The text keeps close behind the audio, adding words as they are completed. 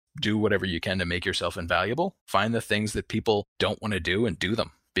do whatever you can to make yourself invaluable. Find the things that people don't want to do and do them,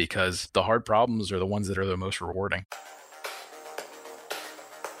 because the hard problems are the ones that are the most rewarding.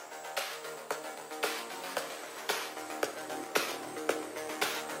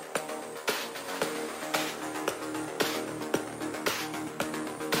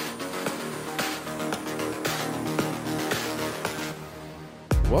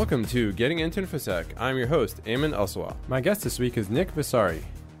 Welcome to Getting into InfoSec. I'm your host, Ayman Elsawah. My guest this week is Nick Vissari.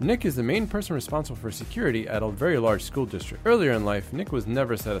 Nick is the main person responsible for security at a very large school district. Earlier in life, Nick was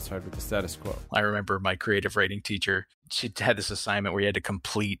never satisfied with the status quo. I remember my creative writing teacher, she had this assignment where you had to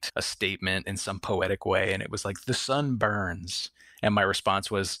complete a statement in some poetic way, and it was like, the sun burns. And my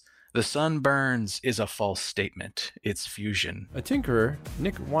response was, the sun burns is a false statement. It's fusion. A tinkerer,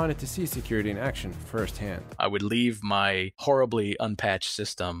 Nick wanted to see security in action firsthand. I would leave my horribly unpatched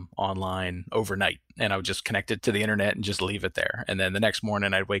system online overnight, and I would just connect it to the internet and just leave it there. And then the next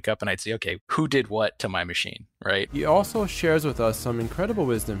morning I'd wake up and I'd say, okay, who did what to my machine, right? He also shares with us some incredible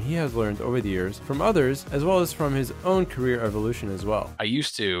wisdom he has learned over the years from others, as well as from his own career evolution as well. I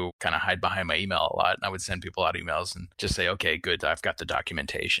used to kind of hide behind my email a lot, and I would send people out emails and just say, okay, good, I've got the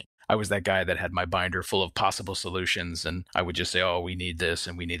documentation. I was that guy that had my binder full of possible solutions, and I would just say, oh, we need this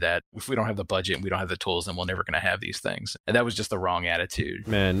and we need that. If we don't have the budget and we don't have the tools, then we're never going to have these things. And that was just the wrong attitude.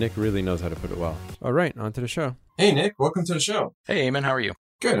 Man, Nick really knows how to put it well. All right, on to the show. Hey, Nick, welcome to the show. Hey, Eamon, how are you?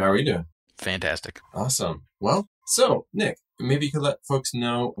 Good, how are you doing? Fantastic. Awesome. Well, so, Nick, maybe you could let folks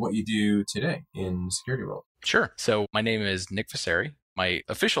know what you do today in the security world. Sure. So my name is Nick Vissari. My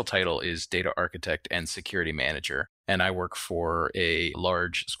official title is Data Architect and Security Manager, and I work for a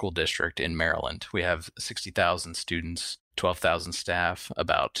large school district in Maryland. We have 60,000 students, 12,000 staff,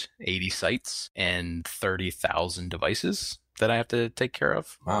 about 80 sites, and 30,000 devices that I have to take care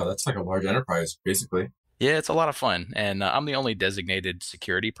of. Wow, that's like a large enterprise, basically. Yeah, it's a lot of fun. And I'm the only designated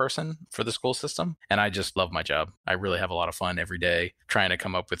security person for the school system. And I just love my job. I really have a lot of fun every day trying to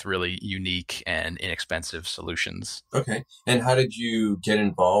come up with really unique and inexpensive solutions. Okay. And how did you get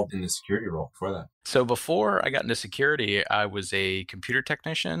involved in the security role before that? So before I got into security, I was a computer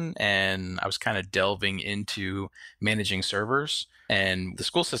technician, and I was kind of delving into managing servers. And the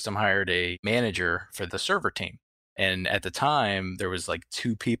school system hired a manager for the server team. And at the time, there was like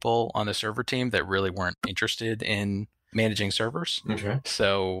 2 people on the server team that really weren't interested in managing servers. Okay.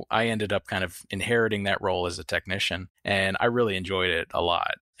 So I ended up kind of inheriting that role as a technician, and I really enjoyed it a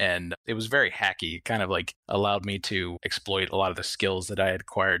lot. And it was very hacky. It kind of like allowed me to exploit a lot of the skills that I had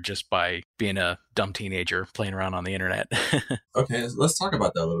acquired just by being a dumb teenager playing around on the internet. Okay, let's talk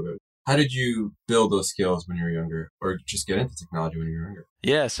about that a little bit. How did you build those skills when you were younger, or just get into technology when you were younger?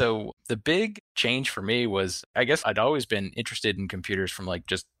 Yeah, so the big change for me was, I guess I'd always been interested in computers from like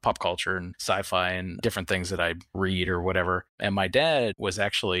just pop culture and sci-fi and different things that I read or whatever. And my dad was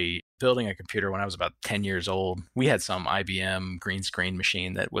actually building a computer when I was about 10 years old. We had some IBM green screen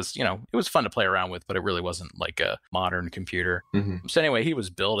machine that was, it was fun to play around with, but it really wasn't like a modern computer. Mm-hmm. So anyway, he was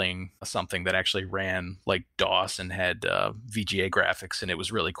building something that actually ran like DOS and had VGA graphics, and it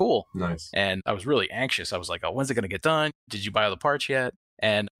was really cool. Nice. And I was really anxious. I was like, oh, when's it going to get done? Did you buy all the parts yet?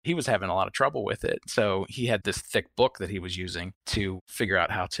 And he was having a lot of trouble with it. So he had this thick book that he was using to figure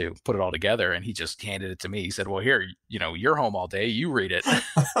out how to put it all together. And he just handed it to me. He said, well, here, you're home all day. You read it.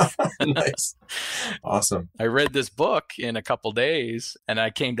 Nice. Awesome. I read this book in a couple days, and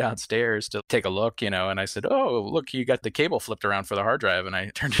I came downstairs to take a look, and I said, oh, look, you got the cable flipped around for the hard drive. And I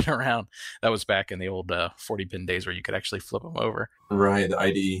turned it around. That was back in the old 40-pin days where you could actually flip them over. Right, the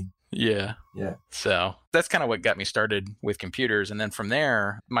IDE. Yeah. So that's kind of what got me started with computers. And then from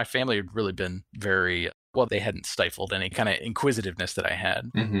there, my family had really been they hadn't stifled any kind of inquisitiveness that I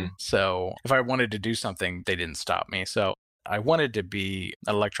had. Mm-hmm. So if I wanted to do something, they didn't stop me. So I wanted to be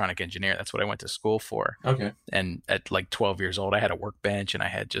an electronic engineer. That's what I went to school for. Okay. And at like 12 years old, I had a workbench and I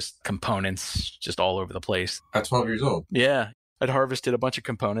had just components just all over the place. At 12 years old? Yeah. I'd harvested a bunch of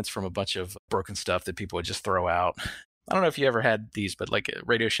components from a bunch of broken stuff that people would just throw out. I don't know if you ever had these, but like at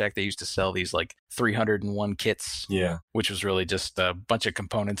Radio Shack, they used to sell these like 301 kits. Yeah. Which was really just a bunch of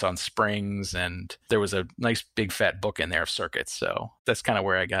components on springs. And there was a nice big fat book in there of circuits. So that's kind of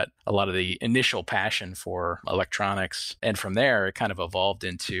where I got a lot of the initial passion for electronics. And from there, it kind of evolved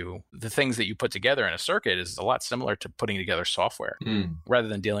into the things that you put together in a circuit is a lot similar to putting together software. Rather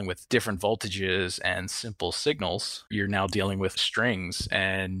than dealing with different voltages and simple signals, you're now dealing with strings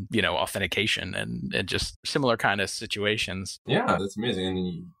and, authentication and just similar kind of situations. Yeah, that's amazing. And then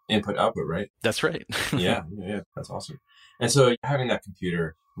you input output, right? That's right. Yeah. That's awesome. And so having that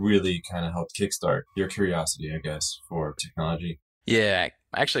computer really kind of helped kickstart your curiosity, I guess, for technology. Yeah,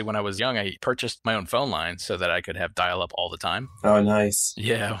 Actually, when I was young, I purchased my own phone line so that I could have dial-up all the time. Oh, nice.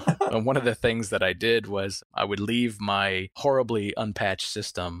 Yeah. And one of the things that I did was I would leave my horribly unpatched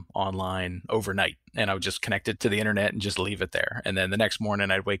system online overnight. And I would just connect it to the internet and just leave it there. And then the next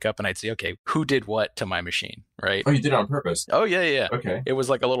morning I'd wake up and I'd see, okay, who did what to my machine, right? Oh, you did it on purpose? Oh, yeah. Okay. It was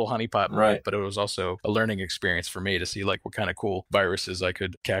like a little honeypot, right? But it was also a learning experience for me to see like what kind of cool viruses I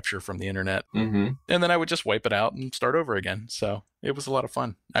could capture from the internet. Mm-hmm. And then I would just wipe it out and start over again. So it was a lot of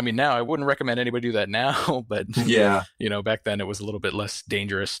fun. I mean, now I wouldn't recommend anybody do that now, but yeah, back then it was a little bit less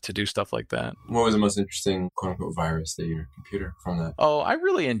dangerous to do stuff like that. What was the most interesting quote unquote virus that your computer from that? Oh, I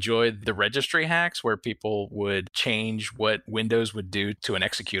really enjoyed the registry hacks where people would change what Windows would do to an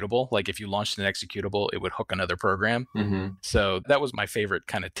executable. Like if you launched an executable, it would hook another program. Mm-hmm. So that was my favorite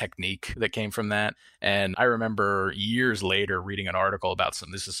kind of technique that came from that. And I remember years later reading an article about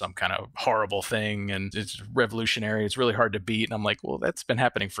this is some kind of horrible thing and it's revolutionary. It's really hard to beat. And I'm like, well, that's been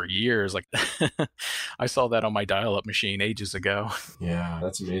happening for years. Like I saw that on my dial-up machine ages ago. Yeah,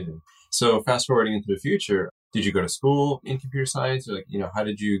 that's amazing. So fast forwarding into the future, did you go to school in computer science? Or how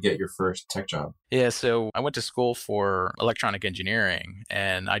did you get your first tech job? Yeah, so I went to school for electronic engineering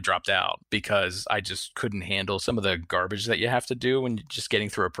and I dropped out because I just couldn't handle some of the garbage that you have to do when you're just getting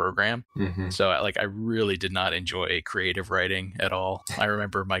through a program. Mm-hmm. So I really did not enjoy creative writing at all. I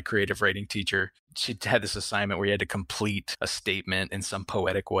remember my creative writing teacher, she had this assignment where you had to complete a statement in some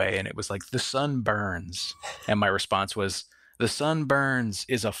poetic way. And it was like, the sun burns. And my response was, the sun burns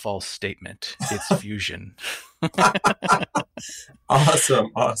is a false statement. It's fusion. Awesome.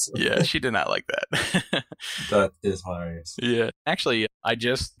 Yeah, she did not like that. That is hilarious. Yeah. Actually, I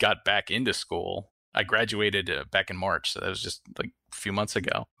just got back into school. I graduated back in March. So that was just like a few months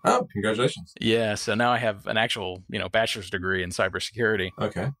ago. Oh, congratulations. Yeah. So now I have an actual, bachelor's degree in cybersecurity.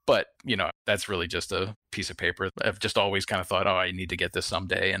 Okay. But, that's really just a piece of paper. I've just always kind of thought, I need to get this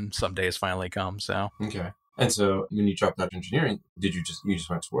someday. And someday has finally come. So. Okay. And so when you dropped out of engineering, did you just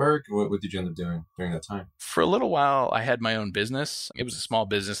went to work? What did you end up doing during that time? For a little while, I had my own business. It was a small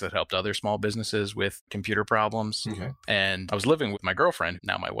business that helped other small businesses with computer problems. Okay. And I was living with my girlfriend,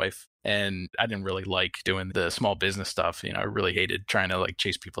 now my wife. And I didn't really like doing the small business stuff. I really hated trying to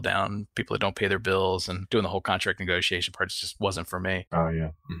chase people down, people that don't pay their bills, and doing the whole contract negotiation part just wasn't for me. Oh, yeah.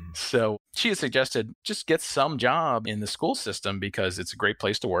 Mm-hmm. So she had suggested just get some job in the school system because it's a great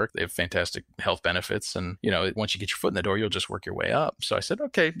place to work. They have fantastic health benefits. And, once you get your foot in the door, you'll just work your way up. So I said,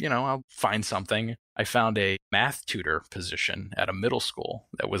 okay, I'll find something. I found a math tutor position at a middle school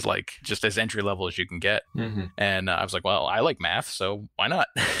that was just as entry level as you can get. Mm-hmm. And I was like, well, I like math, so why not?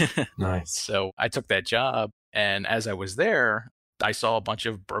 Nice. So I took that job. And as I was there, I saw a bunch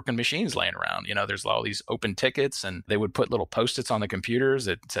of broken machines laying around. There's all these open tickets and they would put little Post-its on the computers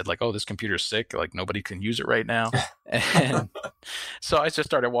that said oh, this computer's sick. Nobody can use it right now. And so I just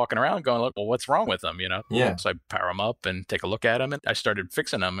started walking around going, well, what's wrong with them? Yeah. So I power them up and take a look at them. And I started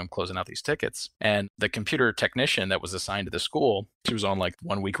fixing them and closing out these tickets. And the computer technician that was assigned to the school, she was on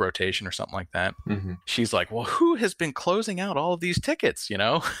 1 week rotation or something like that. Mm-hmm. She's like, well, who has been closing out all of these tickets,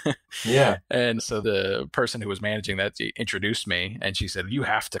 Yeah. And so the person who was managing that introduced me and she said, you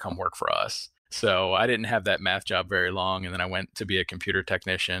have to come work for us. So I didn't have that math job very long. And then I went to be a computer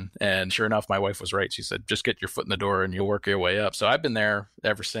technician. And sure enough, my wife was right. She said, just get your foot in the door and you'll work your way up. So I've been there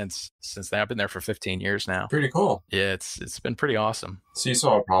ever since then. I've been there for 15 years now. Pretty cool. Yeah, it's been pretty awesome. So you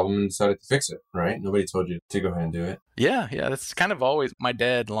saw a problem and decided to fix it, right? Nobody told you to go ahead and do it. Yeah. That's kind of always my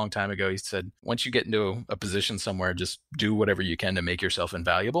dad a long time ago. He said, once you get into a position somewhere, just do whatever you can to make yourself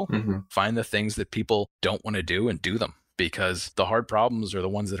invaluable. Mm-hmm. Find the things that people don't want to do and do them. Because the hard problems are the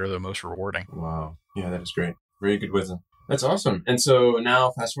ones that are the most rewarding. Wow. Yeah, that is great. Very good wisdom. That's awesome. And so now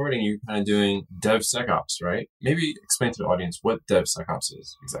fast forwarding, you're kind of doing DevSecOps, right? Maybe explain to the audience what DevSecOps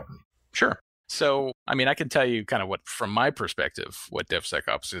is exactly. Sure. So, I can tell you kind of from my perspective, what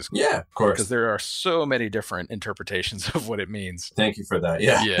DevSecOps is. Yeah, of course. Because there are so many different interpretations of what it means. Thank you for that.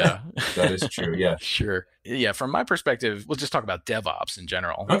 Yeah. Yeah. That is true. Yeah. Sure. Yeah. From my perspective, we'll just talk about DevOps in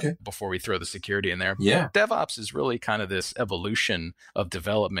general. Okay. Before we throw the security in there. Yeah. DevOps is really kind of this evolution of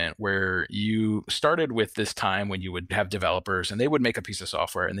development where you started with this time when you would have developers and they would make a piece of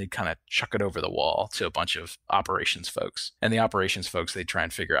software and they'd kind of chuck it over the wall to a bunch of operations folks. And the operations folks, they'd try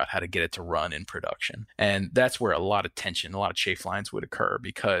and figure out how to get it to run in production. And that's where a lot of tension, a lot of chafe lines would occur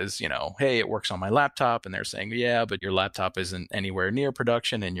because, hey, it works on my laptop. And they're saying, yeah, but your laptop isn't anywhere near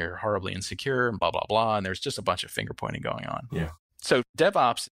production and you're horribly insecure and blah, blah, blah. And there's just a bunch of finger pointing going on. Yeah. So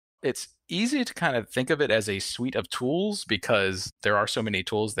DevOps, it's easy to kind of think of it as a suite of tools because there are so many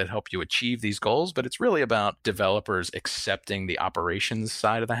tools that help you achieve these goals, but it's really about developers accepting the operations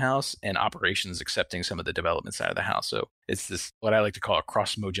side of the house and operations accepting some of the development side of the house. So It's this, what I like to call a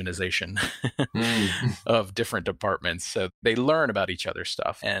cross-mogenization Mm. of different departments. So they learn about each other's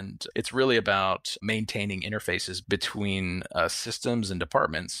stuff. And it's really about maintaining interfaces between systems and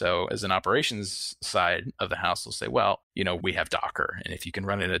departments. So as an operations side of the house, they'll say, well, we have Docker. And if you can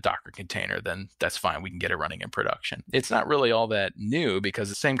run it in a Docker container, then that's fine. We can get it running in production. It's not really all that new because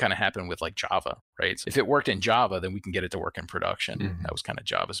the same kind of happened with like Java, right? So if it worked in Java, then we can get it to work in production. Mhm. That was kind of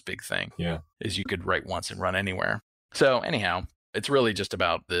Java's big thing, Yeah. is you could write once and run anywhere. So anyhow, it's really just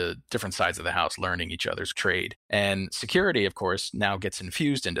about the different sides of the house learning each other's trade. And security, of course, now gets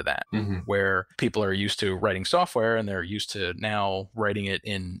infused into that, Mhm. where people are used to writing software and they're used to now writing it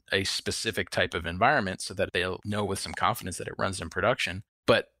in a specific type of environment so that they'll know with some confidence that it runs in production.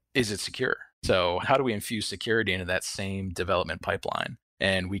 But is it secure? So how do we infuse security into that same development pipeline?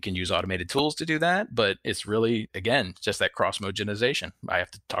 And we can use automated tools to do that, but it's really, again, just that cross-mogenization. I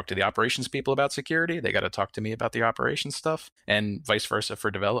have to talk to the operations people about security. They got to talk to me about the operations stuff, and vice versa for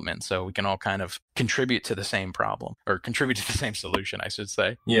development. So we can all kind of contribute to the same problem, or contribute to the same solution, I should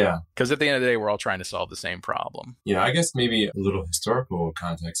say. Yeah. Because at the end of the day, we're all trying to solve the same problem. Yeah, I guess maybe a little historical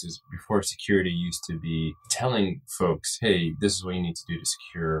context is before security used to be telling folks, hey, this is what you need to do to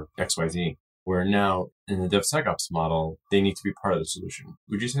secure XYZ. Where now in the DevSecOps model, they need to be part of the solution.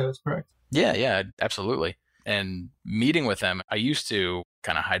 Would you say that's correct? Yeah, absolutely. And meeting with them, I used to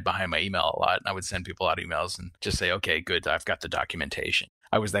kind of hide behind my email a lot. And I would send people out emails and just say, okay, good, I've got the documentation.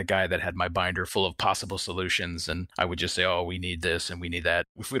 I was that guy that had my binder full of possible solutions. And I would just say, oh, we need this and we need that.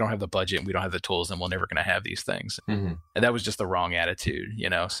 If we don't have the budget and we don't have the tools, then we're never going to have these things. Mm-hmm. And that was just the wrong attitude,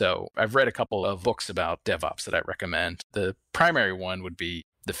 So I've read a couple of books about DevOps that I recommend. The primary one would be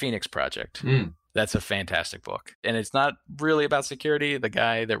The Phoenix Project. Mm. That's a fantastic book. And it's not really about security. The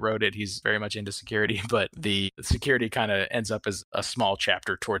guy that wrote it, he's very much into security, but the security kind of ends up as a small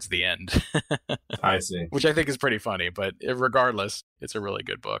chapter towards the end. I see. Which I think is pretty funny, but regardless, it's a really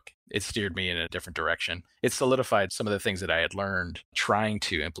good book. It steered me in a different direction. It solidified some of the things that I had learned trying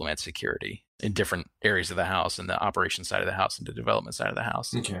to implement security in different areas of the house, and the operations side of the house and the development side of the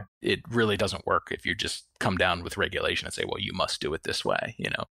house. Okay. It really doesn't work if you just come down with regulation and say, well, you must do it this way.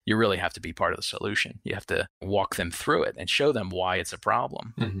 You really have to be part of the solution. You have to walk them through it and show them why it's a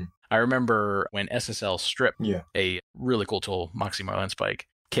problem. Mm-hmm. I remember when SSL Strip, Yeah. a really cool tool, Moxie Marlinspike,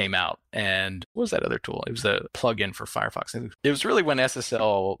 came out. And what was that other tool? It was a plugin for Firefox. It was really when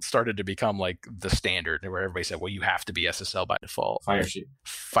SSL started to become like the standard, where everybody said, well, you have to be SSL by default.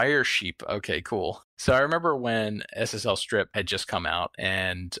 Firesheep. Okay, cool. So I remember when SSL Strip had just come out,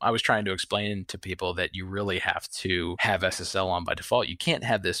 and I was trying to explain to people that you really have to have SSL on by default. You can't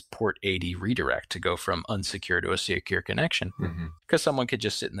have this port 80 redirect to go from unsecure to a secure connection, because someone could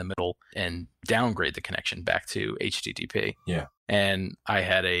just sit in the middle and downgrade the connection back to HTTP. Yeah. And I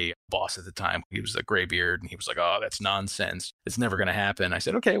had a boss at the time. He was a gray beard, and he was like, oh, that's nonsense. It's never going to happen. I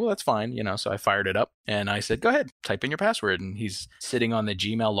said, okay, well, that's fine. So I fired it up and I said, go ahead, type in your password. And he's sitting on the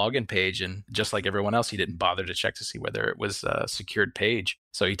Gmail login page. And just like everyone else, he didn't bother to check to see whether it was a secured page.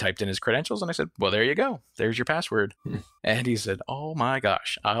 So he typed in his credentials and I said, well, there you go. There's your password. And he said, oh my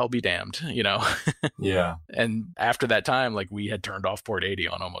gosh, I'll be damned, Yeah. And after that time, like, we had turned off port 80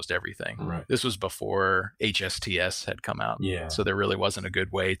 on almost everything. Right. This was before HSTS had come out. Yeah. So there really wasn't a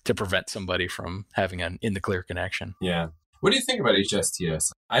good way to prevent somebody from having an in the clear connection. Yeah. What do you think about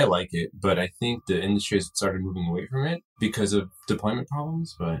HSTS? I like it, but I think the industry has started moving away from it because of deployment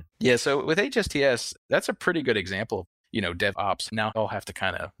problems. But yeah, so with HSTS, that's a pretty good example. DevOps now all have to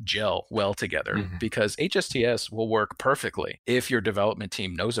kind of gel well together, because HSTS will work perfectly if your development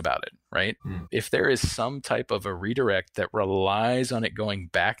team knows about it, right? If there is some type of a redirect that relies on it going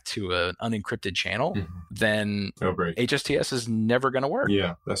back to an unencrypted channel, then HSTS is never going to work.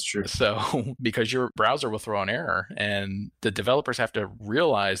 Yeah, that's true. So because your browser will throw an error, and the developers have to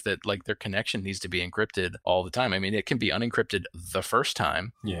realize that like their connection needs to be encrypted all the time. I mean, it can be unencrypted the first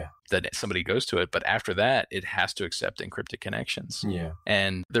time that somebody goes to it, but after that, it has to accept encrypted connections. Yeah.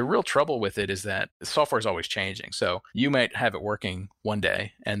 And the real trouble with it is that software is always changing. So you might have it working one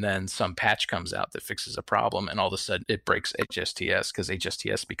day, and then some patch comes out that fixes a problem, and all of a sudden it breaks HSTS, because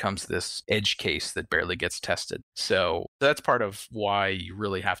HSTS becomes this edge case that barely gets tested. So that's part of why you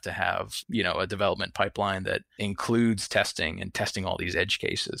really have to have, a development pipeline that includes testing and testing all these edge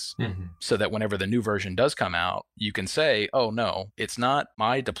cases, so that whenever the new version does come out, you can say, oh no, it's not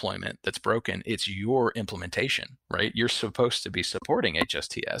my deployment that's broken, it's your implementation, right? You're supposed to be supporting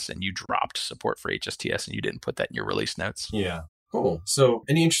HSTS, and you dropped support for HSTS and you didn't put that in your release notes. Yeah. Cool. So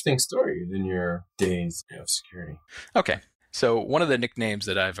any interesting stories in your days of security? Okay. So one of the nicknames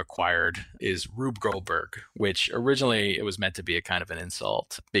that I've acquired is Rube Goldberg, which originally it was meant to be a kind of an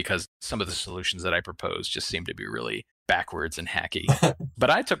insult, because some of the solutions that I proposed just seemed to be really backwards and hacky. But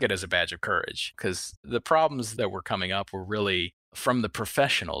I took it as a badge of courage because the problems that were coming up were really from the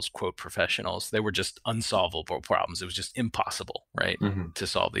professionals, quote professionals. They were just unsolvable problems. It was just impossible, right, to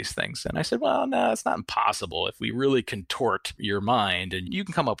solve these things. And I said, well, no, it's not impossible. If we really contort your mind and you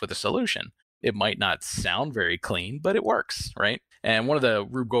can come up with a solution. It might not sound very clean, but it works, right? And one of the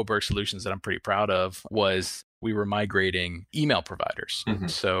Rube Goldberg solutions that I'm pretty proud of was we were migrating email providers.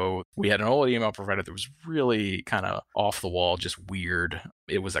 So we had an old email provider that was really kind of off the wall, just weird.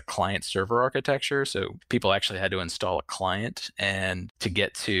 It was a client server architecture. So people actually had to install a client and to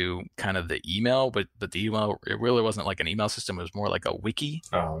get to kind of the email, but the email, it really wasn't like an email system. It was more like a wiki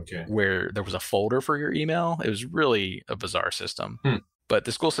where there was a folder for your email. It was really a bizarre system. But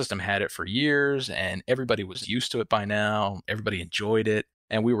the school system had it for years and everybody was used to it by now. Everybody enjoyed it.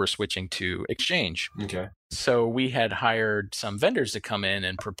 And we were switching to Exchange. So we had hired some vendors to come in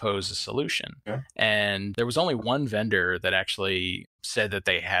and propose a solution. And there was only one vendor that actually said that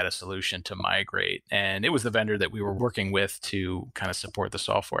they had a solution to migrate. And it was the vendor that we were working with to kind of support the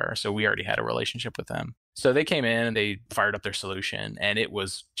software. So we already had a relationship with them. So they came in and they fired up their solution and it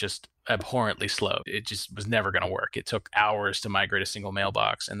was just abhorrently slow. It just was never going to work. It took hours to migrate a single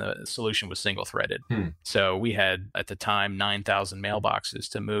mailbox and the solution was single threaded. So we had at the time 9,000 mailboxes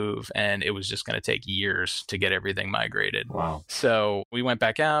to move and it was just going to take years to get everything migrated. So we went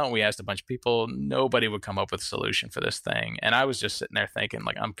back out, we asked a bunch of people, nobody would come up with a solution for this thing. And I was just sitting there thinking,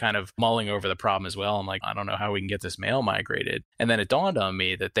 like, I'm kind of mulling over the problem as well. I'm like, I don't know how we can get this mail migrated. And then it dawned on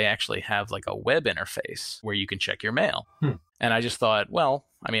me that they actually have like a web interface where you can check your mail. And I just thought, well,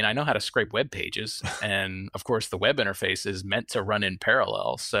 I mean, I know how to scrape web pages. And of course, the web interface is meant to run in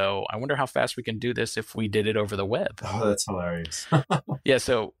parallel. So I wonder how fast we can do this if we did it over the web. Oh, that's hilarious.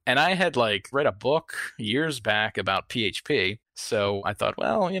 So, and I had like read a book years back about PHP. So I thought,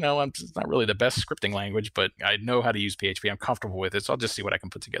 well, it's not really the best scripting language, but I know how to use PHP. I'm comfortable with it. So I'll just see what I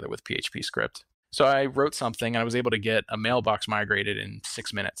can put together with PHP script. So I wrote something and I was able to get a mailbox migrated in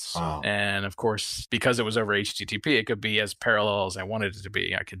 6 minutes. And of course, because it was over HTTP, it could be as parallel as I wanted it to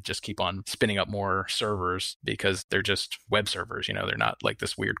be. I could just keep on spinning up more servers because they're just web servers. They're not like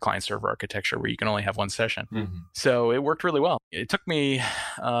this weird client server architecture where you can only have one session. So it worked really well. It took me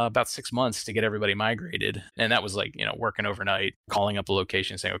about 6 months to get everybody migrated. And that was like, working overnight, calling up the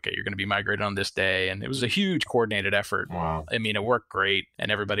location saying, okay, you're going to be migrated on this day. And it was a huge coordinated effort. I mean, it worked great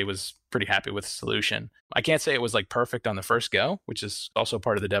and everybody was pretty happy with the solution. I can't say it was like perfect on the first go, which is also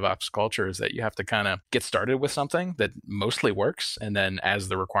part of the DevOps culture, is that you have to kind of get started with something that mostly works. And then as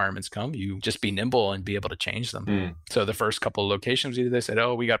the requirements come, you just be nimble and be able to change them. So the first couple of locations we did, they said,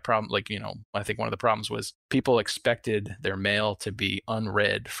 oh, we got problem. Like, I think one of the problems was people expected their mail to be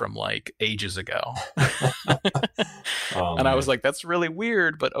unread from like ages ago. And I was like, that's really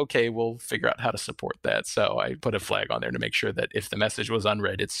weird, but okay, we'll figure out how to support that. So I put a flag on there to make sure that if the message was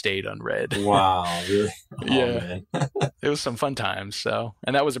unread, it stayed unread. Wow, really? Man. It was some fun times. So,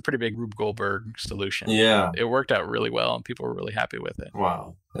 and that was a pretty big Rube Goldberg solution. It worked out really well and people were really happy with it.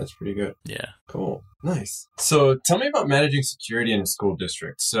 Wow, that's pretty good. Cool. Nice. So tell me about managing security in a school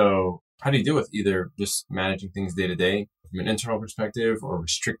district. So how do you deal with either just managing things day to day from an internal perspective or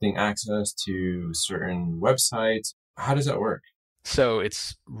restricting access to certain websites? How does that work? So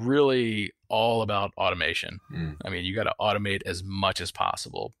it's really all about automation. I mean, you got to automate as much as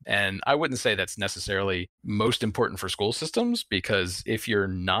possible. And I wouldn't say that's necessarily most important for school systems, because if you're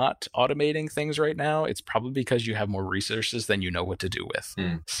not automating things right now, it's probably because you have more resources than you know what to do with.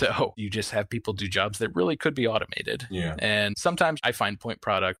 So you just have people do jobs that really could be automated. And sometimes I find point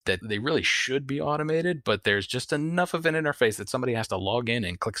product that they really should be automated, but there's just enough of an interface that somebody has to log in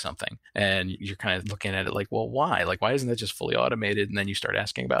and click something. And you're kind of looking at it like, well, why? Like, why isn't that just fully automated? And then you start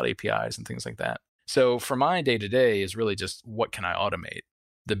asking about APIs and things like that. So for my day-to-day is really just what can I automate?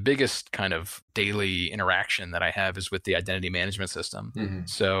 The biggest kind of daily interaction that I have is with the identity management system.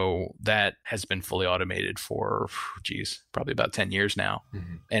 So that has been fully automated for, probably about 10 years now.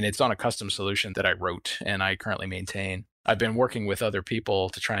 And it's on a custom solution that I wrote and I currently maintain. I've been working with other people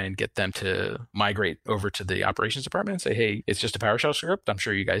to try and get them to migrate over to the operations department and say, hey, it's just a PowerShell script. I'm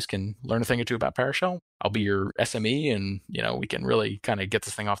sure you guys can learn a thing or two about PowerShell. I'll be your SME and, we can really kind of get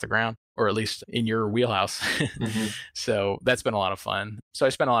this thing off the ground, or at least in your wheelhouse. So that's been a lot of fun. So I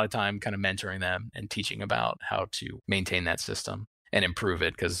spent a lot of time kind of mentoring them and teaching about how to maintain that system and improve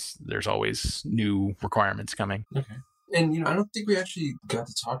it, because there's always new requirements coming. Okay. And, I don't think we actually got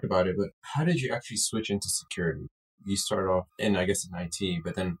to talk about it, but how did you actually switch into security? You started off in IT,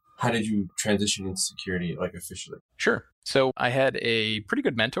 but then how did you transition into security, like officially? Sure. So I had a pretty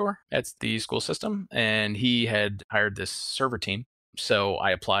good mentor at the school system, and he had hired this server team. So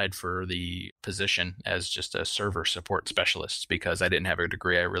I applied for the position as just a server support specialist because I didn't have a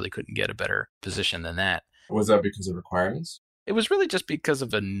degree. I really couldn't get a better position than that. Was that because of requirements? It was really just because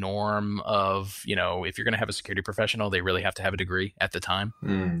of the norm of, if you're going to have a security professional, they really have to have a degree at the time.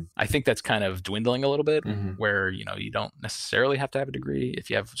 I think that's kind of dwindling a little bit where, you don't necessarily have to have a degree.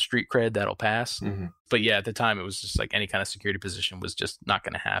 If you have street cred, that'll pass. But yeah, at the time, it was just like any kind of security position was just not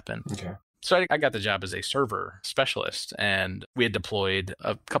going to happen. Okay. So I got the job as a server specialist, and we had deployed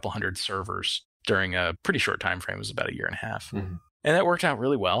a couple hundred servers during a pretty short time frame. It was about a year and a half. And that worked out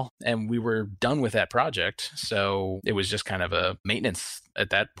really well. And we were done with that project. So it was just kind of a maintenance at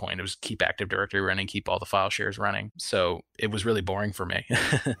that point. It was keep Active Directory running, keep all the file shares running. So it was really boring for me.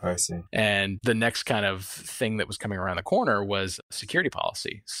 I see. And the next kind of thing that was coming around the corner was security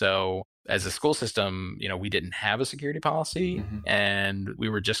policy. So as a school system, we didn't have a security policy, and we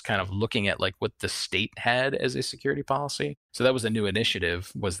were just kind of looking at like what the state had as a security policy. So that was a new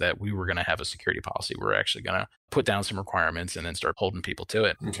initiative, was that we were going to have a security policy. We were actually going to put down some requirements and then start holding people to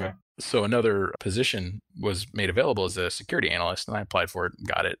it. Okay. So another position was made available as a security analyst, and I applied for it and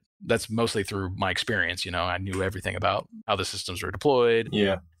got it. That's mostly through my experience. I knew everything about how the systems were deployed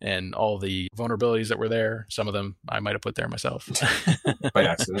and all the vulnerabilities that were there. Some of them I might have put there myself. By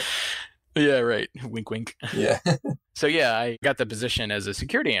accident. Yeah, right. Wink, wink. Yeah. So yeah, I got the position as a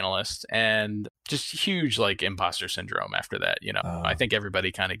security analyst, and just huge like imposter syndrome after that. I think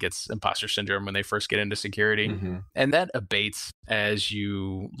everybody kind of gets imposter syndrome when they first get into security. And that abates as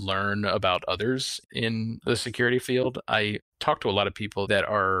you learn about others in the security field. I talk to a lot of people that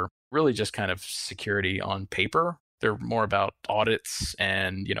are really just kind of security on paper. They're more about audits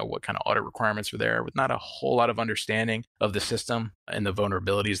and, what kind of audit requirements are there, with not a whole lot of understanding of the system and the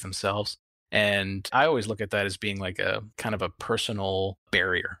vulnerabilities themselves. And I always look at that as being like a kind of a personal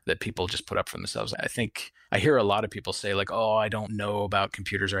barrier that people just put up for themselves. I think I hear a lot of people say like, oh, I don't know about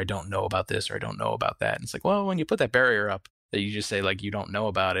computers, or I don't know about this, or I don't know about that. And it's like, well, when you put that barrier up, that you just say like, you don't know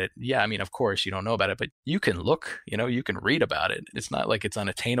about it. Yeah, I mean, of course you don't know about it, but you can look, you can read about it. It's not like it's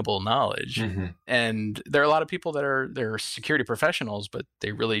unattainable knowledge. And there are a lot of people that they're security professionals, but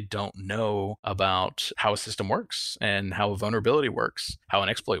they really don't know about how a system works and how a vulnerability works, how an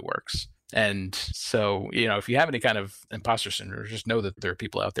exploit works. And so, if you have any kind of imposter syndrome, just know that there are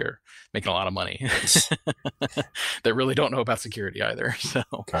people out there making a lot of money that really don't know about security either. So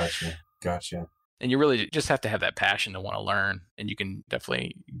Gotcha. And you really just have to have that passion to want to learn, and you can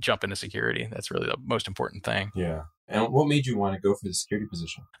definitely jump into security. That's really the most important thing. Yeah. And what made you want to go for the security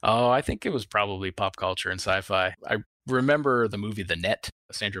position? Oh, I think it was probably pop culture and sci-fi. I remember the movie The Net,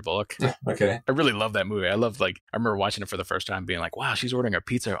 Sandra Bullock. Okay. I really love that movie. I remember watching it for the first time being like, wow, she's ordering a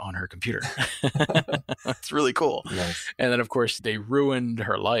pizza on her computer. It's really cool. Nice. And then, of course, they ruined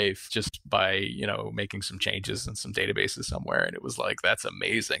her life just by, making some changes in some databases somewhere. And it was like, that's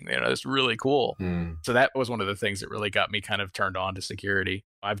amazing. It's really cool. So that was one of the things that really got me kind of turned on to security.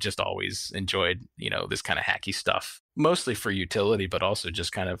 I've just always enjoyed, this kind of hacky stuff, mostly for utility, but also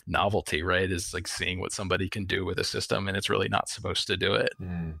just kind of novelty, right? Is like seeing what somebody can do with a system, and it's really not supposed to do it.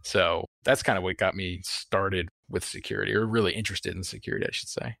 So that's kind of what got me started with security, or really interested in security, I should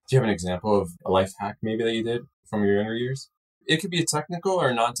say. Do you have an example of a life hack maybe that you did from your younger years? It could be a technical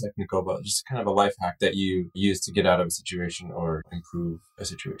or non-technical, but just kind of a life hack that you use to get out of a situation or improve a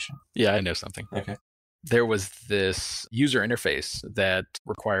situation. Yeah, I know something. Okay. There was this user interface that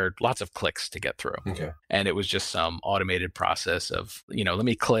required lots of clicks to get through. Okay. And it was just some automated process of, let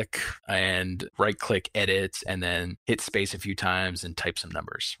me click and right click edit and then hit space a few times and type some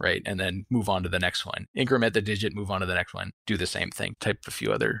numbers, right? And then move on to the next one. Increment the digit, move on to the next one. Do the same thing, type a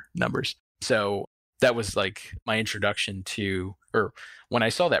few other numbers. So that was like my introduction to, or when I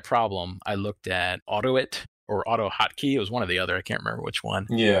saw that problem, I looked at AutoIt or Auto Hotkey. It was one or the other. I can't remember which one.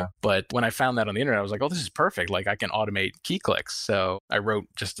 Yeah. But when I found that on the internet, I was like, oh, this is perfect. Like I can automate key clicks. So I wrote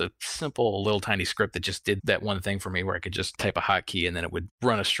just a simple little tiny script that just did that one thing for me, where I could just type a hotkey and then it would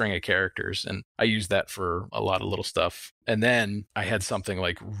run a string of characters. And I used that for a lot of little stuff. And then I had something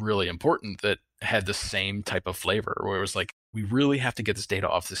like really important that had the same type of flavor, where it was like, we really have to get this data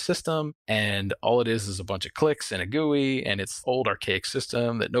off the system. And all it is a bunch of clicks and a GUI, and it's old archaic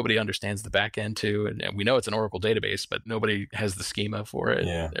system that nobody understands the back end to. And we know it's an Oracle database, but nobody has the schema for it.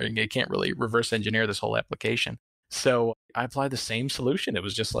 Yeah. They can't really reverse engineer this whole application. So I applied the same solution. It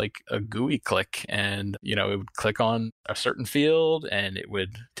was just like a GUI click, and, it would click on a certain field and it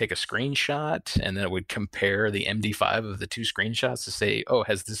would take a screenshot, and then it would compare the MD5 of the two screenshots to say, oh,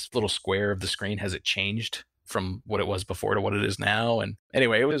 has this little square of the screen, has it changed from what it was before to what it is now? And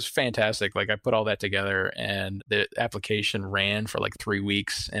anyway, it was fantastic. Like I put all that together, and the application ran for like 3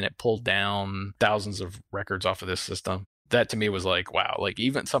 weeks, and it pulled down thousands of records off of this system. that to me was like, wow, like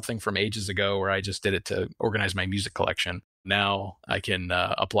even something from ages ago where I just did it to organize my music collection. Now I can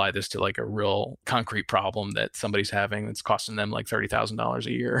apply this to like a real concrete problem that somebody's having that's costing them like $30,000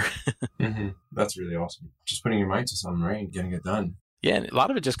 a year. That's really awesome. Just putting your mind to something, right? And getting it done. Yeah, and a lot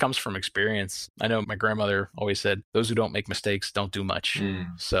of it just comes from experience. I know my grandmother always said, those who don't make mistakes don't do much.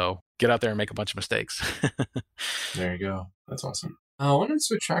 So get out there and make a bunch of mistakes. There you go. That's awesome. I wanted to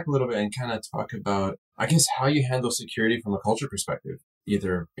switch track a little bit and kind of talk about, I guess, how you handle security from a culture perspective,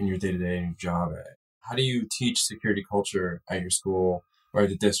 either in your day-to-day job. How do you teach security culture at your school or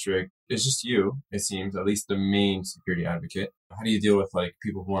the district? It's just you, it seems, at least the main security advocate. How do you deal with like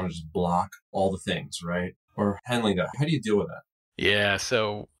people who want to just block all the things, right? Or handling that? How do you deal with that? Yeah,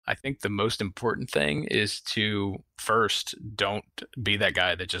 so I think the most important thing is to first don't be that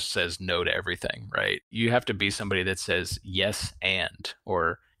guy that just says no to everything, right? You have to be somebody that says yes and,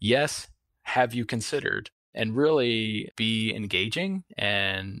 or yes, have you considered, and really be engaging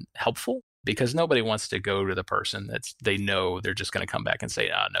and helpful. Because nobody wants to go to the person that's they know they're just going to come back and say,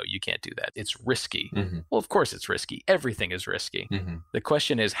 no, you can't do that. It's risky. Well, of course it's risky. Everything is risky. The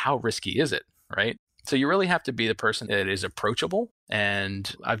question is, how risky is it, right? So you really have to be the person that is approachable.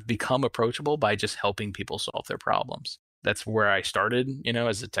 And I've become approachable by just helping people solve their problems. That's where I started,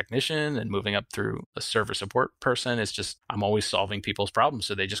 as a technician, and moving up through a server support person. It's just, I'm always solving people's problems.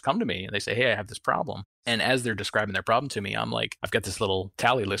 So they just come to me and they say, hey, I have this problem. And as they're describing their problem to me, I'm like, I've got this little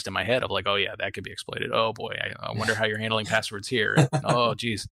tally list in my head of like, oh yeah, that could be exploited. Oh boy, I wonder how you're handling passwords here. And, oh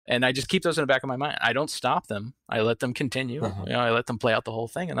geez. And I just keep those in the back of my mind. I don't stop them. I let them continue. I let them play out the whole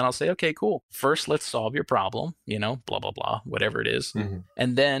thing. And then I'll say, okay, cool. First, let's solve your problem, blah, blah, blah, whatever it is.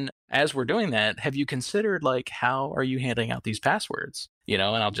 And then as we're doing that, have you considered like, how are you handing out these passwords? And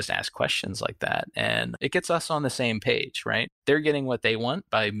I'll just ask questions like that. And it gets us on the same page, right? They're getting what they want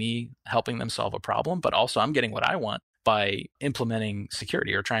by me helping them solve a problem, but also I'm getting what I want by implementing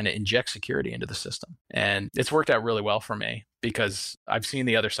security or trying to inject security into the system. And it's worked out really well for me because I've seen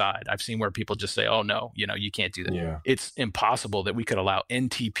the other side. I've seen where people just say, oh no, you can't do that. Yeah. It's impossible that we could allow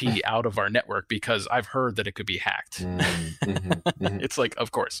NTP out of our network because I've heard that it could be hacked. It's like,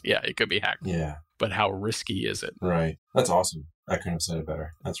 of course, yeah, it could be hacked. Yeah. But how risky is it? Right. That's awesome. I couldn't have said it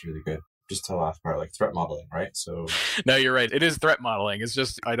better. That's really good. Just to the last part, like threat modeling, right? So no, you're right. It is threat modeling. It's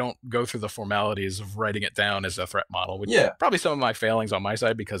just I don't go through the formalities of writing it down as a threat model, which is probably some of my failings on my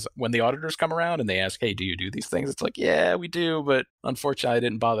side, because when the auditors come around and they ask, hey, do you do these things? It's like, yeah, we do. But unfortunately, I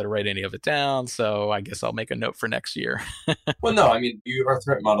didn't bother to write any of it down. So I guess I'll make a note for next year. Well, no, I mean, you are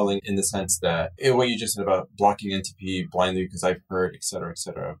threat modeling in the sense that what you just said about blocking NTP blindly because I've heard, et cetera, et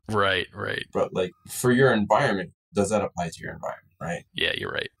cetera. Right. But like for your environment, does that apply to your environment, right? Yeah,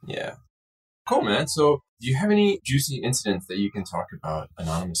 you're right. Yeah. Cool, man. So do you have any juicy incidents that you can talk about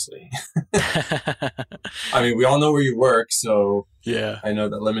anonymously? I mean, we all know where you work, so yeah, I know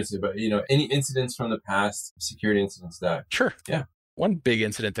that limits it, but any incidents from the past, security incidents that... Sure. Yeah. One big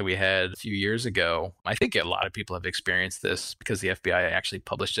incident that we had a few years ago, I think a lot of people have experienced this because the FBI actually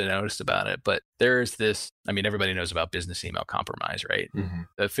published a notice about it, but there's this, everybody knows about business email compromise, right?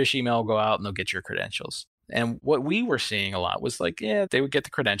 The phish email will go out and they'll get your credentials. And what we were seeing a lot was like, yeah, they would get the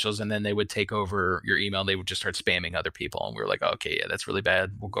credentials and then they would take over your email. They would just start spamming other people. And we were like, okay, yeah, that's really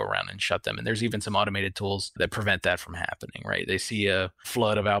bad. We'll go around and shut them. And there's even some automated tools that prevent that from happening, right? They see a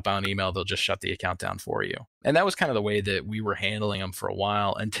flood of outbound email, they'll just shut the account down for you. And that was kind of the way that we were handling them for a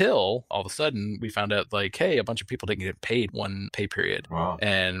while until all of a sudden we found out like, hey, a bunch of people didn't get paid one pay period. Wow.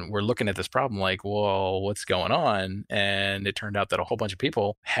 And we're looking at this problem like, well, what's going on? And it turned out that a whole bunch of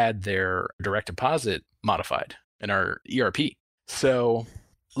people had their direct deposit modified in our ERP. So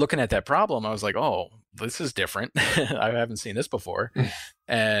looking at that problem, I was like, oh, this is different. I haven't seen this before.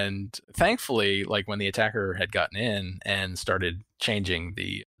 And thankfully, like when the attacker had gotten in and started changing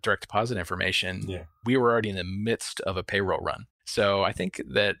the direct deposit information, we were already in the midst of a payroll run. So I think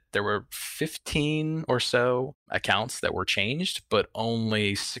that there were 15 or so accounts that were changed, but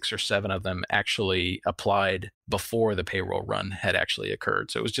only 6 or 7 of them actually applied before the payroll run had actually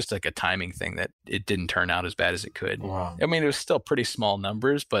occurred. So it was just like a timing thing that it didn't turn out as bad as it could. Wow. I mean, it was still pretty small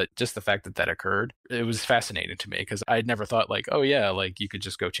numbers, but just the fact that that occurred, it was fascinating to me because I'd never thought like, oh yeah, like you could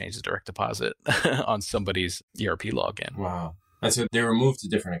just go change the direct deposit on somebody's ERP login. Wow. And so they were moved to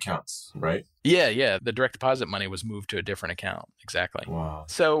different accounts, right? Yeah. The direct deposit money was moved to a different account. Exactly. Wow.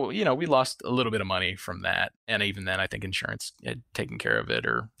 So, we lost a little bit of money from that. And even then, I think insurance had taken care of it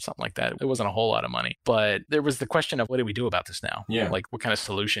or something like that. It wasn't a whole lot of money. But there was the question of what do we do about this now? Yeah. Like, what kind of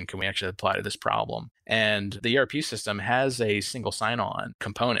solution can we actually apply to this problem? And the ERP system has a single sign-on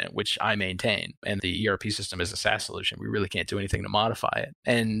component, which I maintain. And the ERP system is a SaaS solution. We really can't do anything to modify it.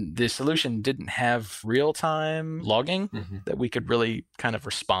 And the solution didn't have real-time logging that we could really kind of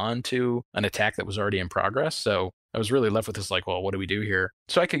respond to an attack that was already in progress. So I was really left with this like, well, what do we do here?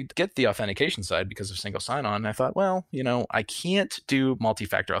 So I could get the authentication side because of single sign-on. And I thought, well, I can't do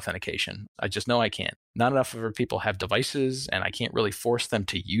multi-factor authentication. I just know I can't. Not enough of our people have devices, and I can't really force them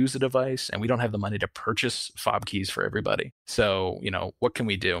to use a device. And we don't have the money to purchase fob keys for everybody. So, what can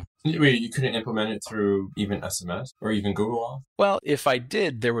we do? Wait, you couldn't implement it through even SMS or even Google Auth? Well, if I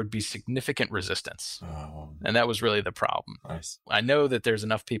did, there would be significant resistance. Oh, And that was really the problem. nice. I know that there's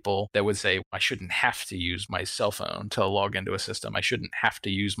enough people that would say, I shouldn't have to use my cell phone to log into a system. I shouldn't have to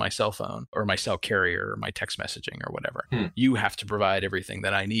use my cell phone or my cell carrier or my text messaging or whatever. You have to provide everything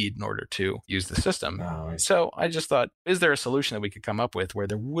that I need in order to use the system. Oh, I see. So I just thought, is there a solution that we could come up with where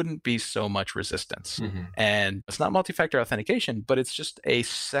there wouldn't be so much resistance? And it's not multi-factor authentication, but it's just a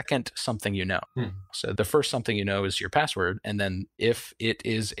second something you know. So the first something you know is your password. And then if it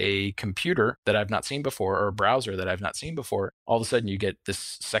is a computer that I've not seen before or a browser that I've not seen before, all of a sudden you get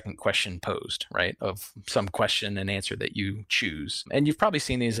this second question posed, right? Of some question and answer that you choose. And you've probably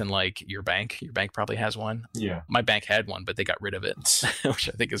seen these in like your bank. Your bank probably has one. Yeah. My bank had one, but they got rid of it, which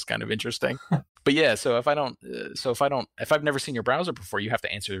I think is kind of interesting. But yeah, so if I've never seen your browser before, you have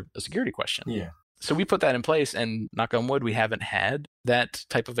to answer a security question. Yeah. So we put that in place, and knock on wood, we haven't had that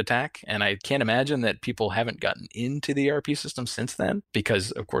type of attack. And I can't imagine that people haven't gotten into the ERP system since then,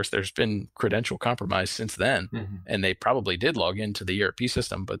 because of course there's been credential compromise since then. And they probably did log into the ERP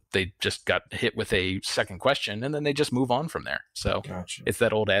system, but they just got hit with a second question and then they just move on from there. So Gotcha. It's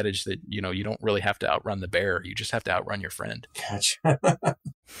that old adage that, you don't really have to outrun the bear. You just have to outrun your friend. Gotcha.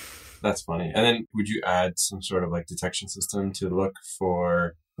 That's funny. And then would you add some sort of like detection system to look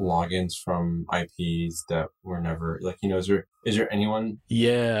for logins from IPs that were never is there anyone?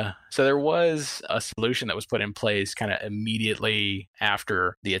 Yeah. So there was a solution that was put in place kind of immediately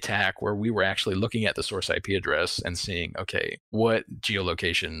after the attack where we were actually looking at the source IP address and seeing, okay, what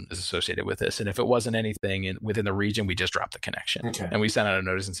geolocation is associated with this? And if it wasn't anything within the region, we just dropped the connection. Okay. And we sent out a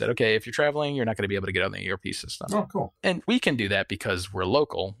notice and said, okay, if you're traveling, you're not going to be able to get on the ERP system. Oh, cool. And we can do that because we're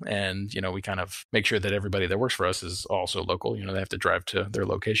local and, we kind of make sure that everybody that works for us is also local. They have to drive to their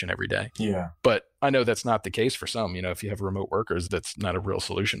location every day. Yeah. But I know that's not the case for some. If you have remote workers, that's not a real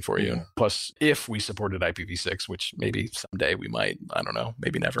solution for you. Yeah. Plus, if we supported IPv6, which maybe someday we might, I don't know,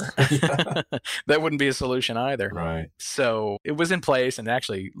 maybe never, that wouldn't be a solution either. Right. So it was in place. And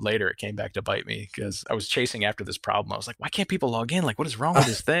actually later it came back to bite me because I was chasing after this problem. I was like, why can't people log in? Like, what is wrong with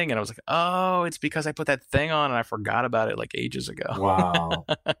this thing? And I was like, oh, it's because I put that thing on and I forgot about it like ages ago. Wow.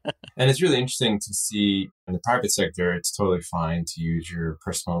 And it's really interesting to see in the private sector, it's totally fine to use your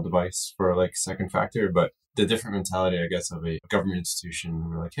personal device for like second factor, but the different mentality, I guess, of a government institution,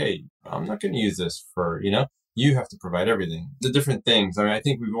 we're like, hey, I'm not going to use this for, you have to provide everything. The different things. I mean, I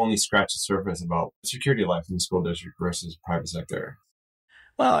think we've only scratched the surface about security life in the school district versus private sector.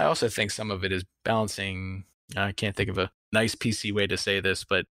 Well, I also think some of it is balancing. I can't think of a nice PC way to say this,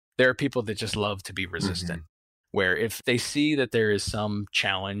 but there are people that just love to be resistant, where if they see that there is some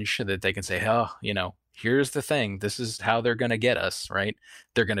challenge that they can say, oh, here's the thing, this is how they're going to get us, right?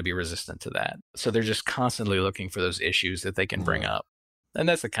 They're going to be resistant to that. So they're just constantly looking for those issues that they can bring up. And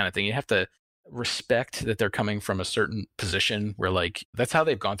that's the kind of thing you have to respect, that they're coming from a certain position where like that's how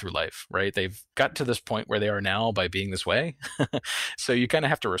they've gone through life, right? They've got to this point where they are now by being this way. So you kind of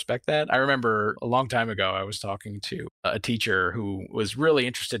have to respect that. I remember a long time ago, I was talking to a teacher who was really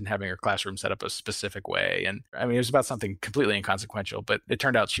interested in having her classroom set up a specific way. And I mean, it was about something completely inconsequential, but it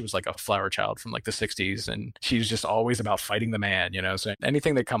turned out she was like a flower child from like the 60s. And she was just always about fighting the man, So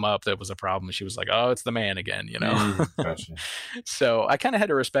anything that come up that was a problem, she was like, oh, it's the man again, Gotcha. So I kind of had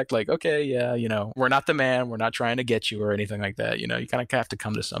to respect like, okay, yeah, we're not the man. We're not trying to get you or anything like that. You kind of have to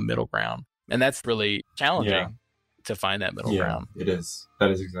come to some middle ground. And that's really challenging to find that middle ground. It is.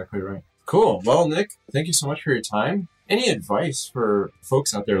 That is exactly right. Cool. Well, Nick, thank you so much for your time. Any advice for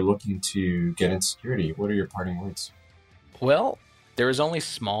folks out there looking to get into security? What are your parting words? Well, there is only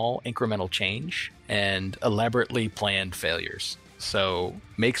small incremental change and elaborately planned failures. So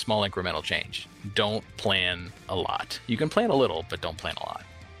make small incremental change. Don't plan a lot. You can plan a little, but don't plan a lot.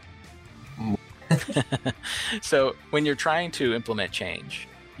 So when you're trying to implement change,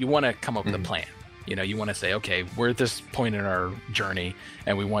 you want to come up with a plan. You want to say, okay, we're at this point in our journey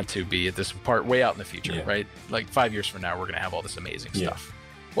and we want to be at this part way out in the future, right? Like 5 years from now, we're going to have all this amazing stuff.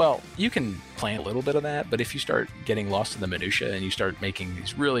 Well, you can plan a little bit of that, but if you start getting lost in the minutia and you start making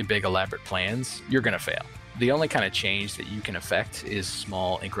these really big, elaborate plans, you're going to fail. The only kind of change that you can affect is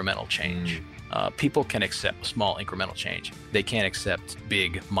small incremental change. People can accept small incremental change. They can't accept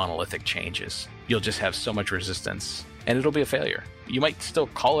big monolithic changes. You'll just have so much resistance and it'll be a failure. You might still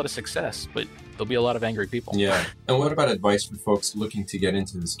call it a success, but there'll be a lot of angry people. Yeah. And what about advice for folks looking to get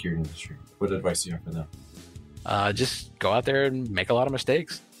into the security industry? What advice do you have for them? Just go out there and make a lot of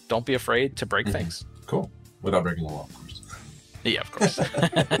mistakes. Don't be afraid to break things. Cool. Without breaking the law, of course. Yeah, of course.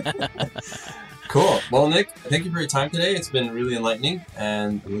 Cool. Well, Nick, thank you for your time today. It's been really enlightening,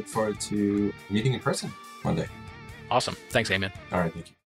 and I look forward to meeting in person one day. Awesome. Thanks, Eamon. All right. Thank you.